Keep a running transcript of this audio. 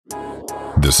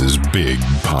This is Big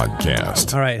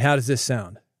Podcast. All right, how does this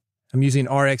sound? I'm using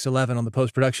RX11 on the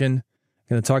post-production.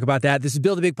 Going to talk about that. This is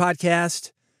Build a Big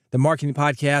Podcast, the marketing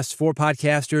podcast for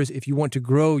podcasters. If you want to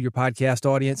grow your podcast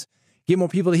audience, get more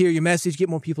people to hear your message, get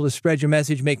more people to spread your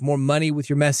message, make more money with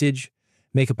your message,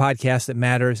 make a podcast that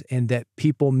matters and that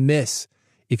people miss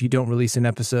if you don't release an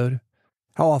episode.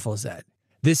 How awful is that?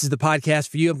 This is the podcast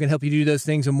for you. I'm going to help you do those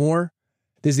things and more.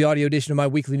 This is the audio edition of my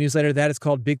weekly newsletter. That is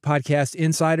called Big Podcast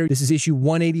Insider. This is issue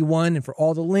 181. And for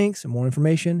all the links and more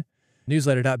information,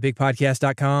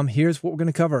 newsletter.bigpodcast.com. Here's what we're going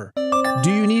to cover.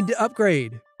 Do you need to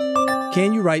upgrade?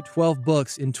 Can you write 12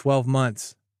 books in 12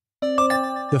 months?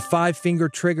 The 5-finger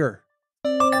trigger.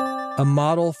 A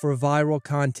model for viral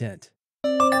content.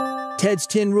 Ted's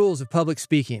 10 rules of public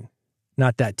speaking.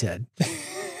 Not that Ted.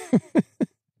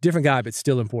 Different guy, but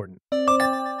still important.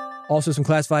 Also, some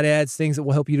classified ads, things that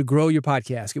will help you to grow your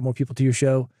podcast, get more people to your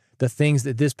show, the things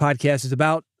that this podcast is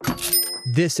about.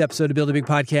 This episode of Build a Big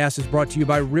Podcast is brought to you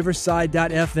by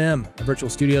Riverside.fm, a virtual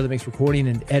studio that makes recording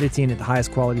and editing at the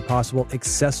highest quality possible,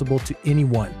 accessible to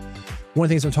anyone. One of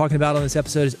the things I'm talking about on this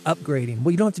episode is upgrading.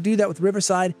 Well, you don't have to do that with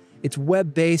Riverside. It's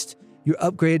web-based. You're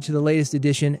upgraded to the latest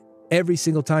edition every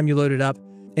single time you load it up,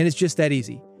 and it's just that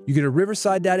easy. You go to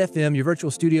Riverside.fm, your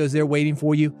virtual studio is there waiting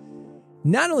for you.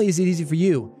 Not only is it easy for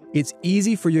you, it's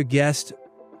easy for your guest.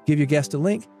 Give your guest a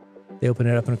link. They open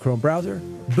it up in a Chrome browser.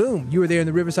 Boom, you are there in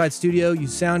the Riverside studio. You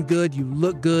sound good. You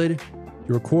look good.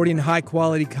 You're recording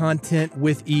high-quality content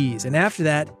with ease. And after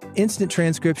that, instant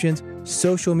transcriptions,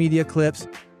 social media clips,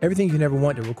 everything you can ever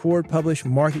want to record, publish,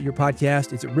 market your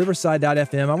podcast. It's at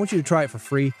Riverside.fm. I want you to try it for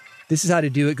free. This is how to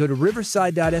do it. Go to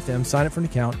Riverside.fm, sign up for an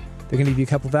account. They're going to give you a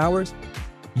couple of hours.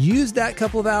 Use that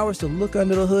couple of hours to look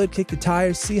under the hood, kick the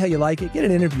tires, see how you like it, get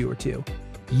an interview or two.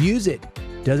 Use it.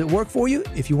 Does it work for you?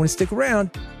 If you want to stick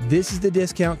around, this is the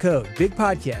discount code. Big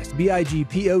Podcast,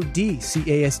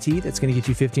 BIGPODCAST. That's going to get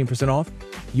you 15% off.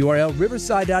 URL,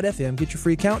 riverside.fm. Get your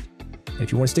free account. And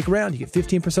if you want to stick around, you get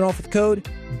 15% off with the code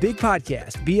Big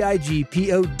Podcast,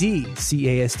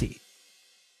 BIGPODCAST.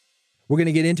 We're going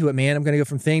to get into it, man. I'm going to go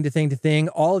from thing to thing to thing,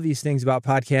 all of these things about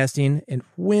podcasting. And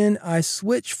when I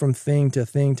switch from thing to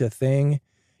thing to thing,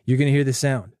 you're going to hear this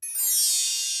sound.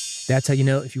 That's how you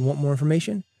know if you want more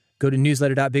information. Go to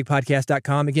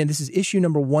newsletter.bigpodcast.com. Again, this is issue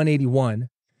number 181.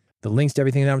 The links to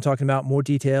everything that I'm talking about, more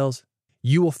details.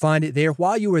 You will find it there.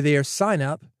 While you are there, sign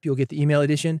up. You'll get the email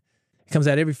edition. It comes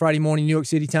out every Friday morning, New York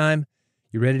City time.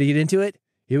 You ready to get into it?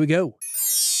 Here we go.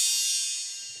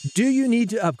 Do you need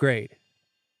to upgrade?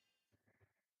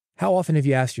 How often have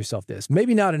you asked yourself this?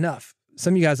 Maybe not enough.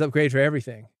 Some of you guys upgrade for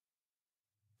everything.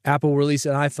 Apple will release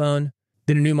an iPhone.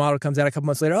 Then a new model comes out a couple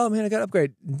months later. Oh, man, I got to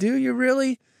upgrade. Do you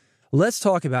really? Let's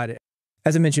talk about it.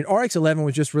 As I mentioned, RX11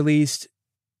 was just released.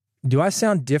 Do I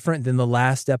sound different than the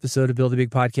last episode of Build a Big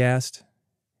Podcast?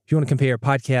 If you want to compare,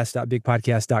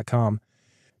 podcast.bigpodcast.com.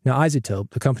 Now,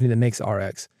 iZotope, the company that makes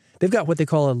RX, they've got what they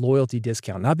call a loyalty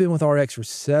discount. And I've been with RX for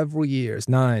several years,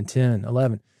 9, 10,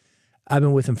 11. I've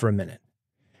been with them for a minute.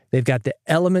 They've got the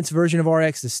Elements version of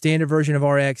RX, the standard version of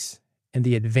RX, and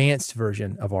the advanced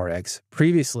version of RX.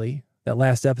 Previously, that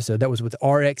last episode, that was with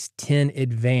RX10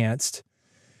 Advanced.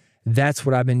 That's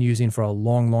what I've been using for a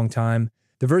long, long time.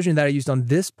 The version that I used on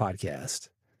this podcast,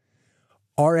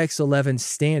 RX11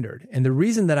 Standard. And the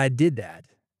reason that I did that,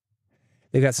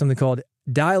 they've got something called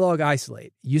Dialogue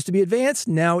Isolate. It used to be advanced,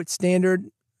 now it's standard.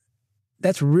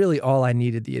 That's really all I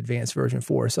needed the advanced version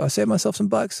for. So I saved myself some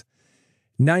bucks.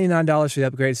 $99 for the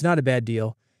upgrade. It's not a bad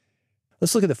deal.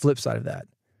 Let's look at the flip side of that.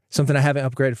 Something I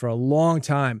haven't upgraded for a long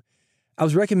time. I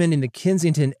was recommending the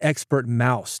Kensington Expert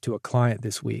Mouse to a client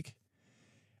this week.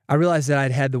 I realized that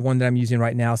I'd had the one that I'm using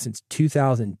right now since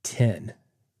 2010.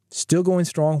 Still going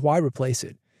strong. Why replace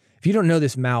it? If you don't know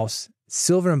this mouse,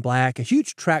 silver and black, a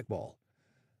huge trackball.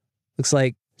 Looks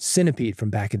like Centipede from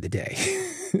back in the day.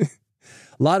 A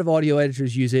lot of audio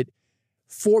editors use it.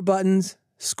 4 buttons,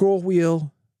 scroll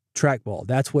wheel, trackball.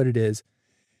 That's what it is.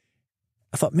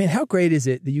 I thought, man, how great is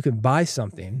it that you can buy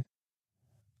something,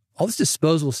 all this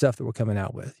disposable stuff that we're coming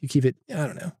out with. You keep it, I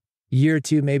don't know, a year or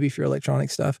two maybe for your electronic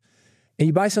stuff. And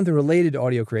you buy something related to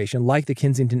audio creation, like the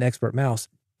Kensington Expert Mouse,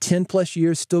 10 plus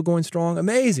years, still going strong.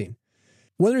 Amazing.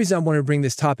 One of the reasons I wanted to bring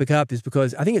this topic up is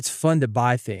because I think it's fun to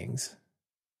buy things.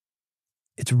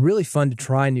 It's really fun to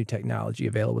try new technology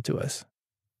available to us.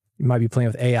 You might be playing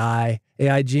with AI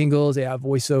jingles, AI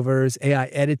voiceovers, AI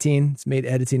editing. It's made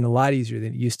editing a lot easier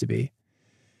than it used to be.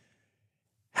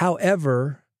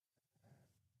 However,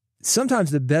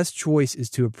 sometimes the best choice is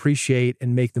to appreciate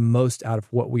and make the most out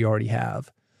of what we already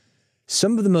have.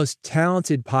 Some of the most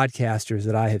talented podcasters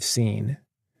that I have seen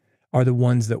are the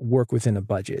ones that work within a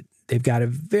budget. They've got a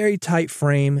very tight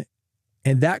frame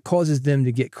And that causes them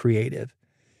to get creative.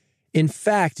 In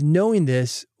fact, knowing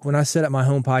this, when I set up my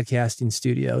home podcasting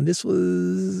studio, and this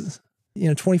was,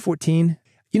 2014,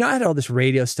 I had all this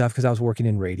radio stuff because I was working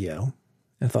in radio.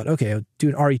 And I thought, okay, I'll do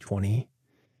an RE20.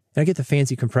 And I get the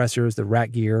fancy compressors, the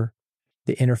rack gear,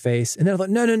 the interface. And then I thought,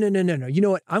 no. You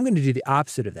know what? I'm going to do the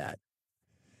opposite of that.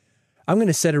 I'm going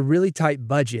to set a really tight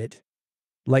budget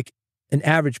like an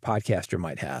average podcaster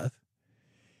might have.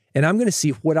 And I'm going to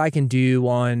see what I can do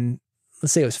on,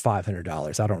 let's say it was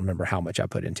 $500. I don't remember how much I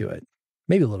put into it.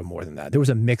 Maybe a little more than that. There was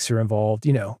a mixer involved.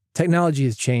 Technology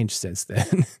has changed since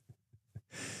then.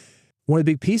 One of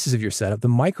the big pieces of your setup, the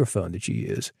microphone that you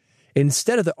use,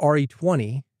 instead of the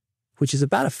RE20, which is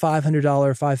about a $500,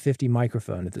 $550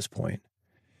 microphone at this point,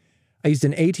 I used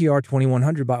an ATR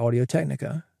 2100 by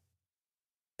Audio-Technica.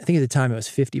 I think at the time it was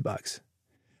 $50.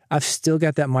 I've still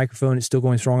got that microphone. It's still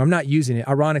going strong. I'm not using it.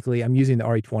 Ironically, I'm using the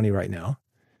RE20 right now.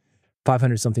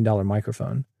 $500-something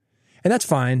microphone. And that's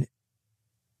fine.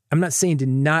 I'm not saying to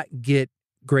not get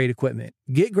great equipment.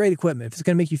 Get great equipment. If it's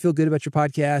going to make you feel good about your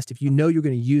podcast, if you know you're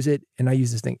going to use it, and I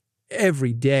use this thing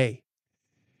every day,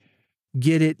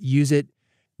 get it, use it.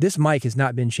 This mic has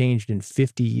not been changed in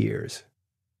 50 years.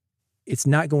 It's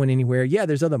not going anywhere. Yeah,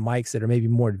 there's other mics that are maybe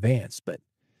more advanced, but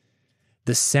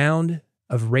the sound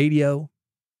of radio,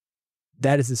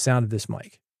 that is the sound of this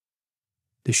mic.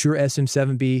 The Shure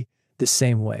SM7B, the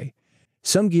same way.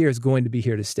 Some gear is going to be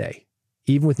here to stay.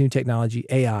 Even with new technology,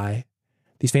 AI,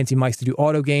 these fancy mics to do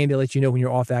auto gain, they let you know when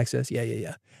you're off access.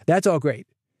 Yeah. That's all great.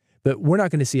 But we're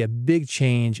not going to see a big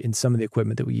change in some of the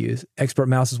equipment that we use. Expert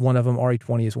Mouse is one of them.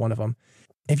 RE20 is one of them.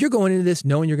 If you're going into this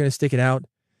knowing you're going to stick it out,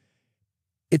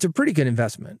 it's a pretty good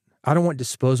investment. I don't want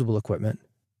disposable equipment.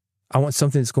 I want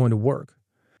something that's going to work.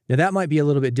 Now, that might be a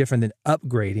little bit different than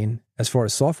upgrading as far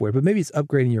as software, but maybe it's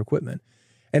upgrading your equipment.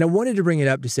 And I wanted to bring it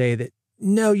up to say that,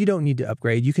 no, you don't need to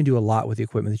upgrade. You can do a lot with the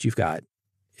equipment that you've got.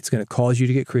 It's going to cause you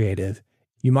to get creative.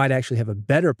 You might actually have a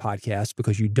better podcast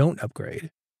because you don't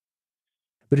upgrade.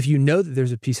 But if you know that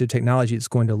there's a piece of technology that's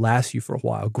going to last you for a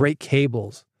while, great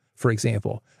cables, for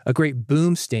example, a great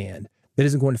boom stand that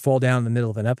isn't going to fall down in the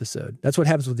middle of an episode. That's what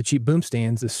happens with the cheap boom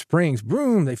stands. The springs,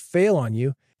 boom, they fail on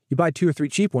you. You buy 2 or 3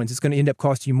 cheap ones, it's going to end up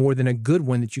costing you more than a good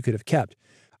one that you could have kept.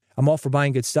 I'm all for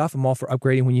buying good stuff. I'm all for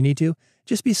upgrading when you need to.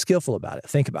 Just be skillful about it.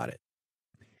 Think about it.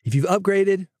 If you've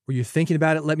upgraded or you're thinking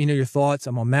about it, let me know your thoughts.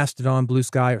 I'm on Mastodon, Blue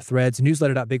Sky, or Threads.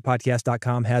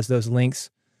 Newsletter.bigpodcast.com has those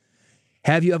links.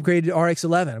 Have you upgraded to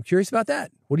RX11? I'm curious about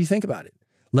that. What do you think about it?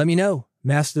 Let me know.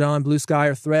 Mastodon, Blue Sky,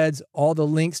 or Threads, all the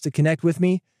links to connect with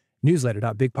me,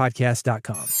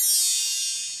 newsletter.bigpodcast.com.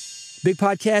 Big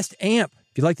Podcast AMP.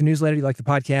 If you like the newsletter, you like the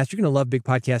podcast, you're going to love Big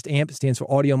Podcast AMP. It stands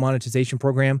for Audio Monetization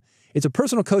Program. It's a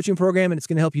personal coaching program, and it's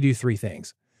going to help you do 3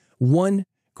 things. 1,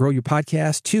 grow your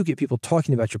podcast. 2, get people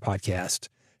talking about your podcast.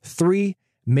 3,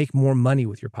 make more money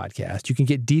with your podcast. You can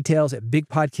get details at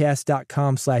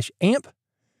bigpodcast.com/amp.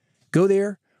 Go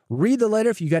there, read the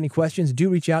letter. If you got any questions, do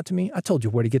reach out to me. I told you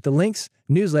where to get the links,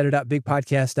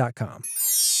 newsletter.bigpodcast.com.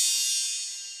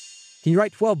 Can you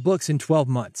write 12 books in 12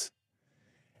 months?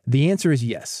 The answer is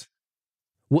yes.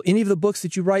 Will any of the books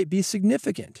that you write be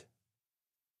significant?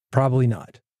 Probably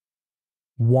not.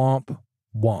 Womp,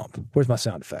 womp. Where's my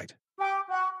sound effect?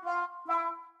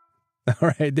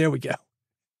 All right, there we go.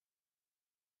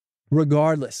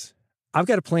 Regardless, I've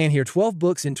got a plan here, 12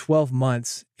 books in 12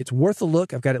 months. It's worth a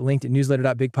look. I've got it linked at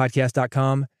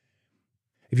newsletter.bigpodcast.com.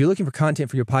 If you're looking for content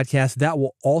for your podcast, that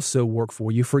will also work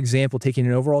for you. For example, taking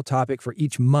an overall topic for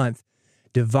each month,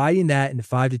 dividing that into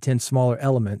 5 to 10 smaller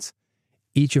elements,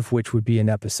 each of which would be an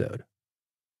episode.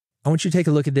 I want you to take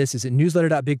a look at this. It's at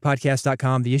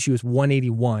newsletter.bigpodcast.com. The issue is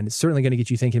 181. It's certainly going to get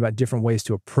you thinking about different ways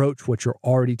to approach what you're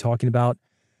already talking about.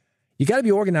 You got to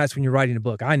be organized when you're writing a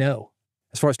book. I know.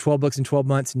 As far as 12 books in 12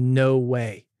 months, no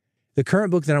way. The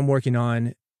current book that I'm working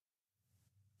on,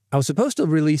 I was supposed to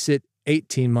release it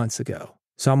 18 months ago.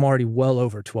 So I'm already well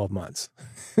over 12 months.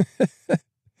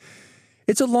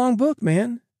 It's a long book,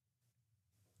 man.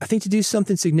 I think to do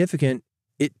something significant,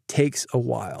 it takes a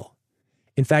while.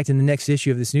 In fact, in the next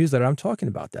issue of this newsletter, I'm talking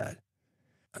about that.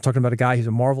 I'm talking about a guy who's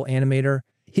a Marvel animator.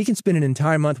 He can spend an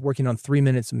entire month working on 3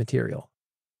 minutes of material.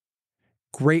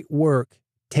 Great work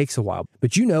takes a while.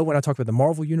 But when I talk about the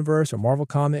Marvel Universe or Marvel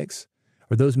Comics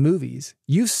or those movies,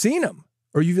 you've seen them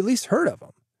or you've at least heard of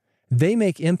them. They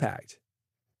make impact.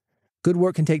 Good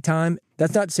work can take time.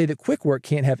 That's not to say that quick work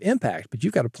can't have impact, but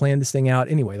you've got to plan this thing out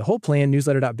anyway. The whole plan,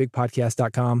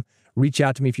 newsletter.bigpodcast.com. Reach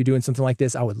out to me if you're doing something like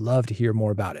this. I would love to hear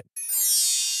more about it.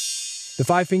 The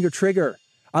 5-finger trigger.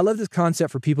 I love this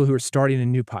concept for people who are starting a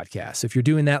new podcast. So if you're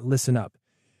doing that, listen up.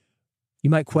 You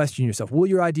might question yourself, will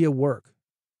your idea work?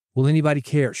 Will anybody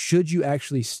care? Should you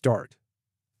actually start?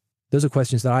 Those are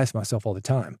questions that I ask myself all the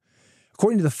time.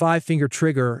 According to the 5-finger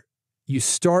trigger, you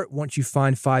start once you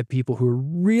find 5 people who are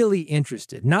really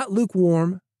interested, not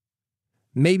lukewarm,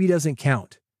 maybe doesn't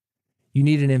count. You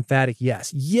need an emphatic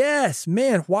yes. Yes,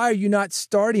 man, why are you not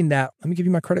starting that? Let me give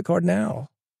you my credit card now.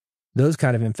 Those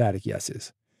kind of emphatic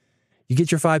yeses. You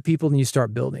get your 5 people and you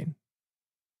start building.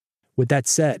 With that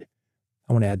said,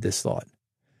 I want to add this thought.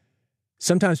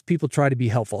 Sometimes people try to be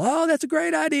helpful. Oh, that's a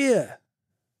great idea.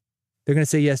 They're going to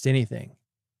say yes to anything.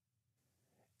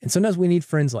 And sometimes we need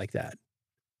friends like that.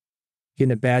 Get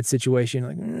in a bad situation,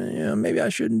 like, yeah, maybe I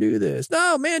shouldn't do this.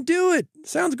 No, man, do it.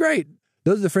 Sounds great.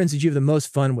 Those are the friends that you have the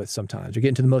most fun with sometimes, or get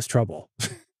into the most trouble.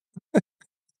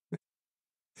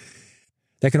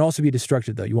 That can also be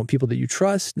destructive, though. You want people that you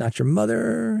trust, not your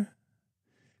mother.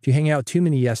 If you hang out with too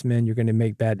many yes men, you're going to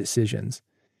make bad decisions.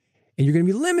 And you're going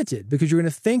to be limited because you're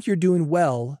going to think you're doing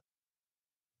well,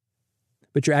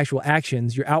 but your actual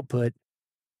actions, your output,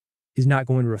 is not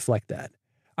going to reflect that.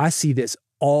 I see this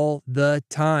all the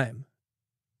time.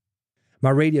 My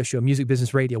radio show, Music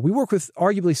Business Radio, we work with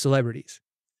arguably celebrities.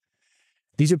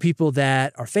 These are people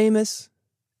that are famous,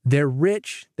 they're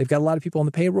rich, they've got a lot of people on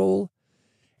the payroll,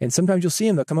 and sometimes you'll see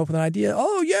them, they'll come up with an idea.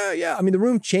 Oh, yeah. I mean, the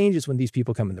room changes when these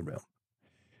people come in the room.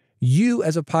 You,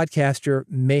 as a podcaster,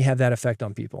 may have that effect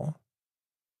on people.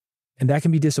 And that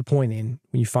can be disappointing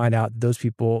when you find out those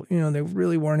people, they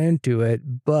really weren't into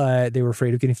it, but they were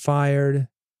afraid of getting fired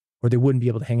or they wouldn't be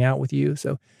able to hang out with you.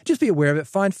 So just be aware of it.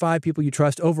 Find 5 people you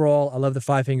trust. Overall, I love the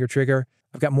 5-finger trigger.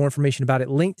 I've got more information about it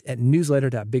linked at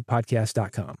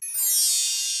newsletter.bigpodcast.com.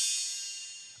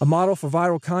 A model for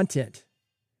viral content.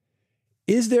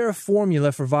 Is there a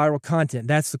formula for viral content?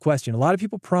 That's the question. A lot of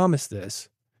people promise this,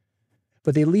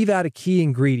 but they leave out a key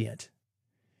ingredient.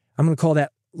 I'm going to call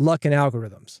that luck and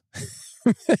algorithms.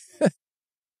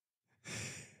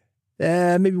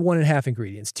 Maybe 1.5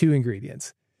 ingredients, 2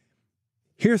 ingredients.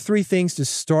 Here are 3 things to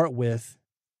start with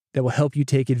that will help you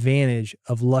take advantage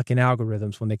of luck and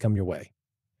algorithms when they come your way.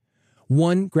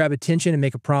 1, grab attention and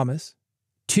make a promise.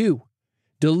 2,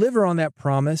 deliver on that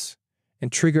promise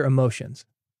and trigger emotions.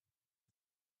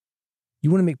 You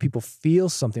want to make people feel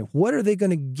something. What are they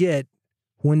going to get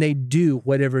when they do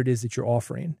whatever it is that you're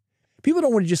offering? People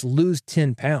don't want to just lose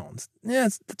 10 pounds. Yeah,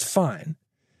 that's fine.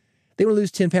 They want to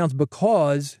lose 10 pounds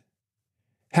because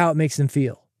how it makes them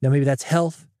feel. Now, maybe that's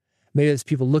health. Maybe it's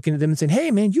people looking at them and saying,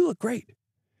 hey, man, you look great.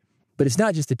 But it's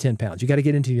not just the 10 pounds. You got to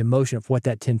get into the emotion of what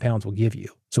that 10 pounds will give you.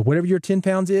 So whatever your 10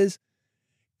 pounds is,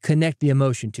 connect the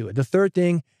emotion to it. The third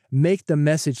thing, make the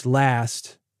message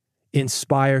last,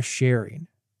 inspire sharing.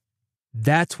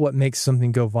 That's what makes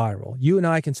something go viral. You and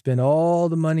I can spend all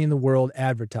the money in the world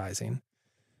advertising.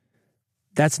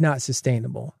 That's not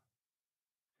sustainable.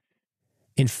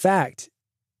 In fact,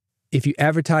 if you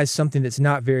advertise something that's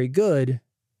not very good,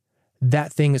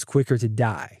 that thing is quicker to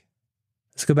die.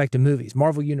 Let's go back to movies.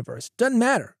 Marvel Universe. Doesn't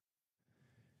matter.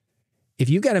 If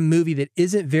you've got a movie that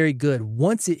isn't very good,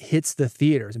 once it hits the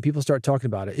theaters and people start talking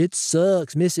about it, it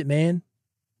sucks, miss it, man.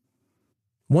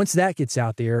 Once that gets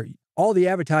out there, all the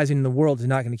advertising in the world is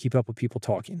not going to keep up with people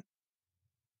talking.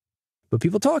 But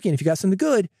people talking, if you got something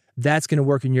good, that's going to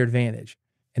work in your advantage.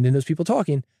 And then those people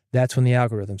talking, that's when the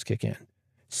algorithms kick in.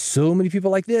 So many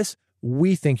people like this,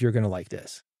 we think you're going to like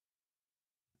this.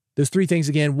 Those 3 things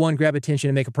again. 1, grab attention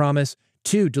and make a promise.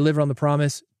 2, deliver on the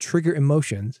promise, trigger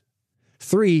emotions.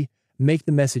 3, make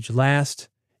the message last,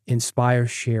 inspire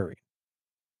sharing.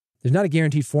 There's not a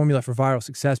guaranteed formula for viral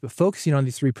success, but focusing on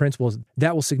these 3 principles,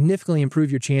 that will significantly improve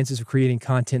your chances of creating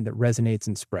content that resonates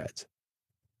and spreads.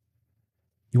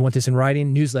 You want this in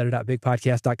writing?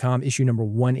 Newsletter.bigpodcast.com, issue number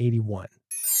 181.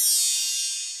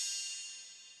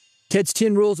 TED's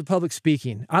 10 rules of public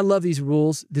speaking. I love these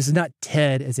rules. This is not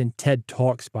TED as in TED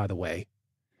Talks, by the way.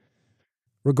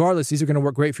 Regardless, these are going to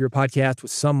work great for your podcast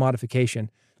with some modification.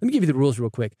 Let me give you the rules real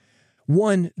quick.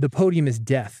 1, the podium is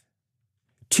death.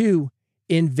 2,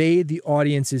 invade the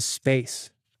audience's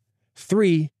space.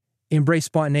 3, embrace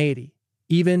spontaneity,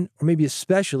 even or maybe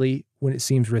especially when it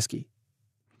seems risky.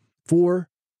 4,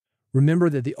 remember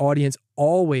that the audience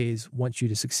always wants you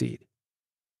to succeed.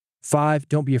 5,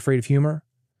 don't be afraid of humor.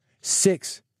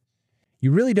 6,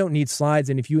 you really don't need slides,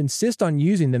 and if you insist on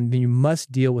using them, then you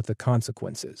must deal with the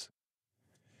consequences.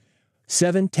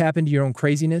 7, tap into your own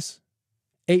craziness.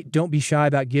 8, don't be shy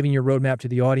about giving your roadmap to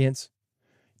the audience.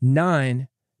 9,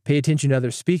 pay attention to other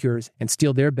speakers and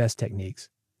steal their best techniques.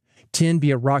 10,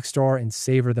 be a rock star and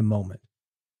savor the moment.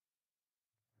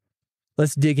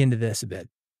 Let's dig into this a bit.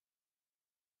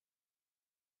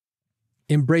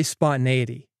 Embrace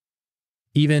spontaneity,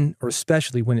 even or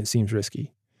especially when it seems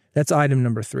risky. That's item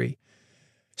number 3.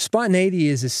 Spontaneity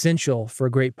is essential for a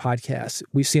great podcast.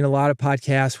 We've seen a lot of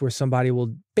podcasts where somebody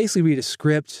will basically read a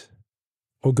script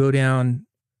or go down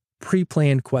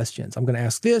pre-planned questions. I'm going to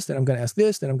ask this, then I'm going to ask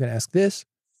this, then I'm going to ask this.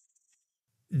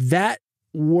 That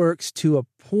works to a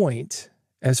point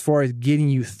as far as getting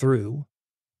you through.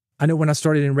 I know when I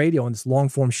started in radio on this long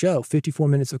form show, 54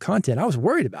 minutes of content, I was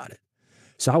worried about it.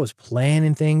 So I was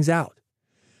planning things out.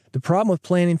 The problem with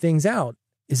planning things out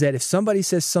is that if somebody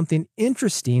says something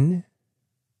interesting,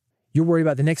 you're worried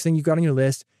about the next thing you got on your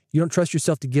list. You don't trust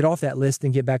yourself to get off that list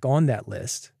and get back on that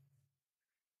list.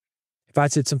 If I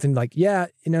said something like, I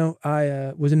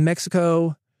was in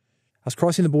Mexico, I was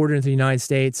crossing the border into the United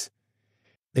States.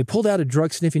 They pulled out a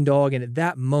drug sniffing dog. And at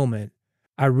that moment,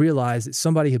 I realized that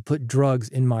somebody had put drugs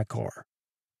in my car.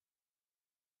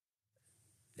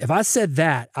 If I said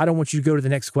that, I don't want you to go to the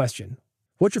next question.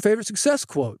 What's your favorite success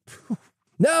quote?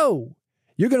 No,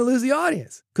 you're going to lose the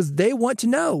audience because they want to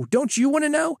know. Don't you want to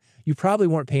know? You probably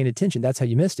weren't paying attention. That's how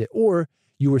you missed it. Or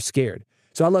you were scared.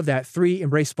 So I love that. 3,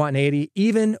 embrace spontaneity,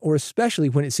 even or especially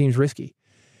when it seems risky.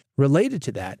 Related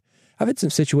to that, I've had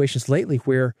some situations lately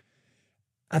where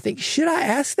I think, should I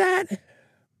ask that?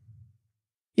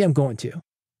 Yeah, I'm going to.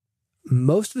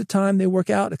 Most of the time they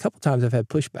work out. A couple times I've had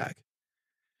pushback.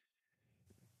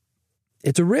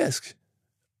 It's a risk,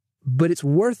 but it's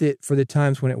worth it for the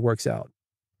times when it works out.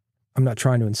 I'm not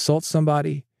trying to insult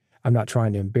somebody. I'm not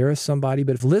trying to embarrass somebody,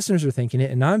 but if listeners are thinking it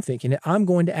and I'm thinking it, I'm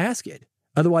going to ask it.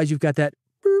 Otherwise, you've got that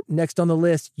next on the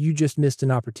list. You just missed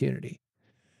an opportunity.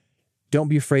 Don't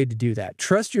be afraid to do that.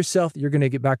 Trust yourself that you're going to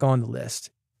get back on the list.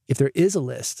 If there is a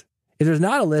list, if there's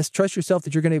not a list, trust yourself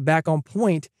that you're going to get back on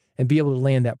point and be able to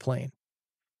land that plane.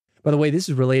 By the way, this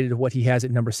is related to what he has at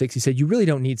number 6. He said, you really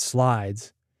don't need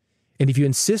slides. And if you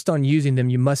insist on using them,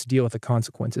 you must deal with the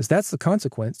consequences. That's the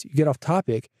consequence. You get off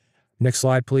topic. Next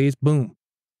slide, please. Boom.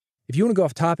 If you want to go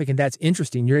off topic and that's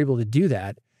interesting, you're able to do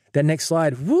that. That next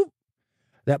slide, whoop,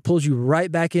 that pulls you right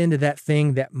back into that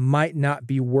thing that might not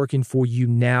be working for you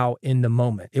now in the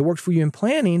moment. It worked for you in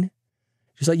planning,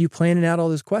 just like you planning out all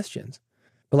those questions.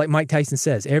 But like Mike Tyson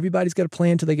says, everybody's got a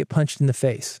plan until they get punched in the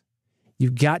face.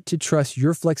 You've got to trust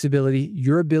your flexibility,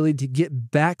 your ability to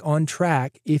get back on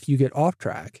track if you get off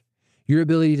track, your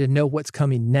ability to know what's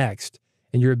coming next,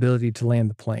 and your ability to land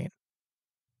the plane.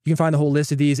 You can find the whole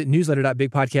list of these at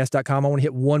newsletter.bigpodcast.com. I want to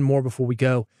hit one more before we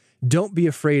go. Don't be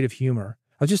afraid of humor.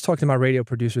 I was just talking to my radio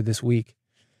producer this week.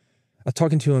 I was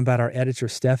talking to him about our editor,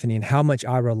 Stephanie, and how much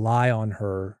I rely on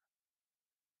her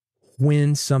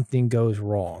when something goes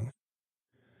wrong.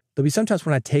 There'll be sometimes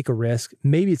when I take a risk,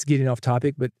 maybe it's getting off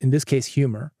topic, but in this case,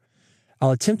 humor.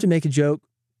 I'll attempt to make a joke.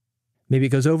 Maybe it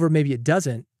goes over, maybe it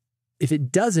doesn't. If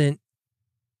it doesn't,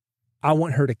 I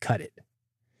want her to cut it.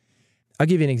 I'll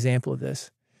give you an example of this.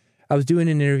 I was doing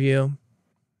an interview,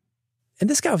 and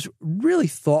this guy was really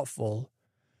thoughtful.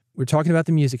 We were talking about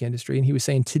the music industry, and he was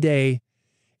saying today,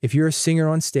 if you're a singer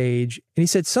on stage, and he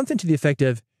said something to the effect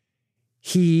of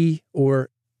or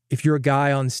if you're a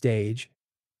guy on stage,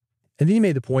 and then he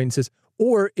made the point and says,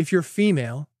 or if you're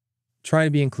female, trying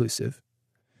to be inclusive.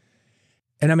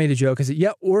 And I made a joke. I said,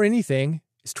 yeah, or anything.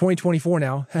 It's 2024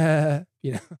 now. But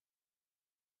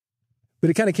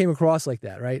it kind of came across like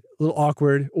that, right? A little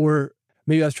awkward, or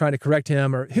maybe I was trying to correct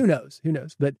him, or who knows?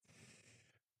 But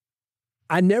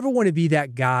I never want to be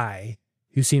that guy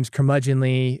who seems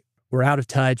curmudgeonly or out of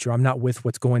touch, or I'm not with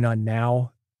what's going on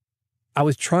now. I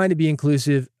was trying to be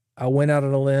inclusive. I went out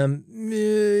on a limb.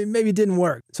 Maybe it didn't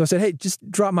work. So I said, hey,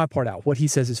 just drop my part out. What he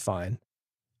says is fine.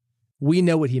 We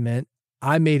know what he meant.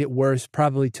 I made it worse,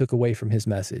 probably took away from his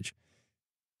message.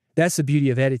 That's the beauty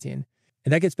of editing.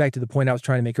 And that gets back to the point I was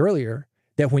trying to make earlier,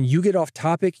 that when you get off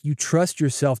topic, you trust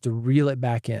yourself to reel it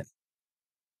back in.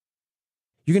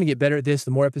 You're going to get better at this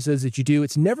the more episodes that you do.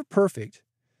 It's never perfect,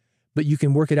 but you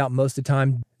can work it out most of the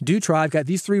time. Do try. I've got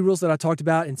these 3 rules that I talked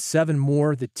about and 7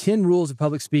 more, the 10 rules of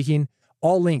public speaking,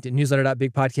 all linked at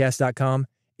newsletter.bigpodcast.com,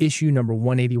 issue number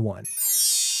 181.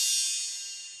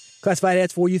 Classified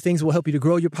ads for you, things will help you to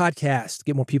grow your podcast,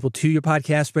 get more people to your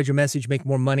podcast, spread your message, make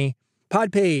more money.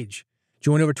 Podpage.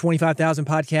 Join over 25,000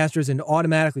 podcasters and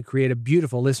automatically create a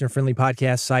beautiful listener-friendly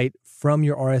podcast site from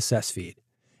your RSS feed.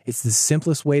 It's the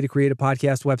simplest way to create a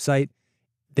podcast website.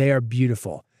 They are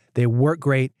beautiful. They work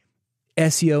great.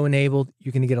 SEO enabled.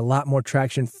 You're going to get a lot more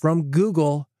traction from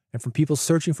Google and from people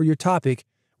searching for your topic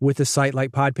with a site like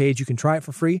Podpage. You can try it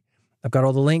for free. I've got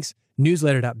all the links.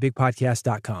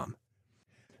 Newsletter.bigpodcast.com.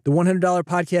 The $100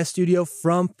 podcast studio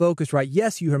from Focusrite.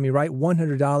 Yes, you heard me right.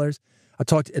 $100. I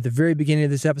talked at the very beginning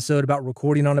of this episode about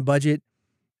recording on a budget.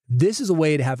 This is a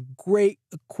way to have great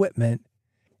equipment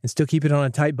and still keep it on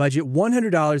a tight budget.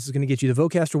 $100 is going to get you the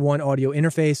Vocaster One audio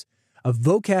interface, a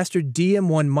Vocaster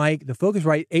DM1 mic, the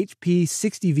Focusrite HP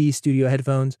 60V studio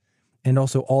headphones, and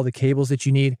also all the cables that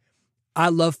you need. I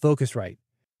love Focusrite.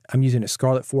 I'm using a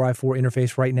Scarlett 4i4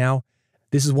 interface right now.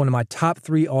 This is one of my top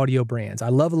 3 audio brands. I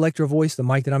love Electro Voice, the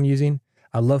mic that I'm using.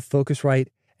 I love Focusrite,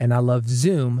 and I love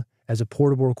Zoom as a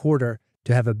portable recorder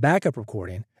to have a backup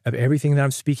recording of everything that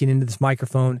I'm speaking into this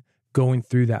microphone going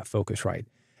through that Focusrite.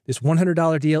 This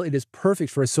 $100 deal, it is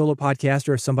perfect for a solo podcaster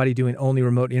or somebody doing only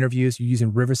remote interviews. You're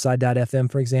using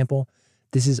Riverside.fm, for example.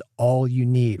 This is all you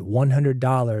need.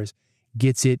 $100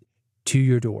 gets it to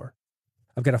your door.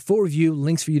 I've got a full review,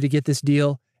 links for you to get this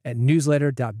deal at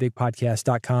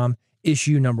newsletter.bigpodcast.com,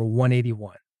 issue number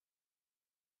 181.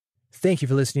 Thank you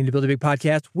for listening to Build a Big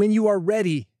Podcast. When you are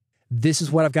ready, this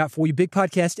is what I've got for you. Big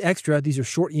Podcast Extra. These are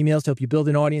short emails to help you build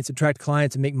an audience, attract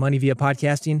clients, and make money via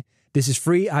podcasting. This is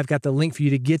free. I've got the link for you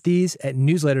to get these at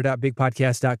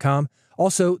newsletter.bigpodcast.com.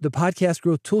 Also, the Podcast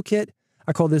Growth Toolkit,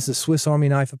 I call this the Swiss Army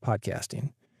knife of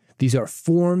podcasting. These are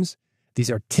forms.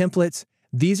 These are templates.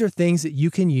 These are things that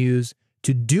you can use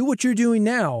to do what you're doing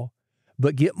now,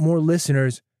 but get more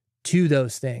listeners to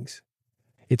those things.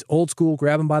 It's old school,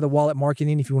 grab them by the wallet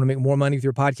marketing. If you want to make more money with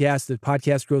your podcast, the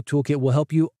Podcast Growth Toolkit will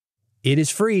help you. It is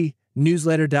free,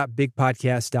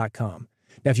 newsletter.bigpodcast.com.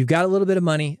 Now, if you've got a little bit of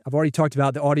money, I've already talked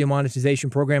about the audio monetization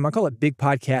program. I call it Big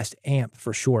Podcast AMP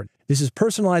for short. This is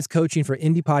personalized coaching for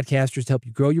indie podcasters to help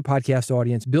you grow your podcast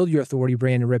audience, build your authority,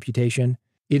 brand, and reputation.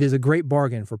 It is a great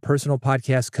bargain for personal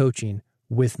podcast coaching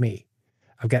with me.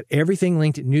 I've got everything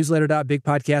linked at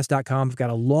newsletter.bigpodcast.com. I've got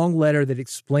a long letter that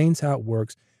explains how it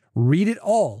works. Read it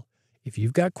all. If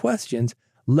you've got questions,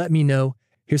 let me know.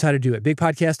 Here's how to do it.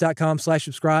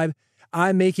 bigpodcast.com/subscribe.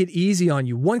 I make it easy on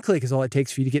you. One click is all it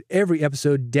takes for you to get every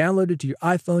episode downloaded to your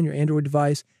iPhone, your Android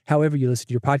device, however you listen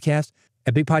to your podcast.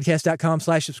 At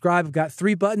bigpodcast.com/subscribe, I've got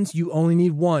 3 buttons. You only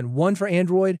need one. One for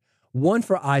Android, one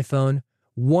for iPhone,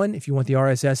 one if you want the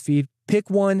RSS feed. Pick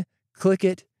one, click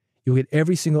it. You'll get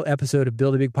every single episode of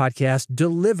Build a Big Podcast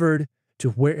delivered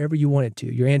to wherever you want it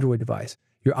to, your Android device,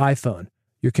 your iPhone,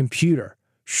 your computer.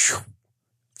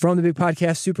 From the Big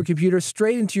Podcast supercomputer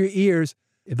straight into your ears.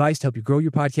 Advice to help you grow your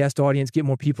podcast audience, get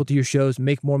more people to your shows,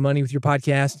 make more money with your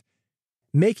podcast.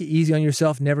 Make it easy on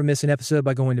yourself. Never miss an episode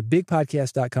by going to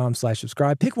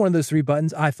bigpodcast.com/subscribe. Pick one of those 3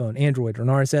 buttons, iPhone, Android, or an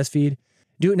RSS feed.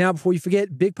 Do it now before you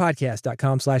forget,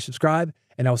 bigpodcast.com/subscribe.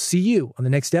 And I'll see you on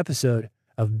the next episode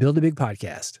of Build a Big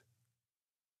Podcast.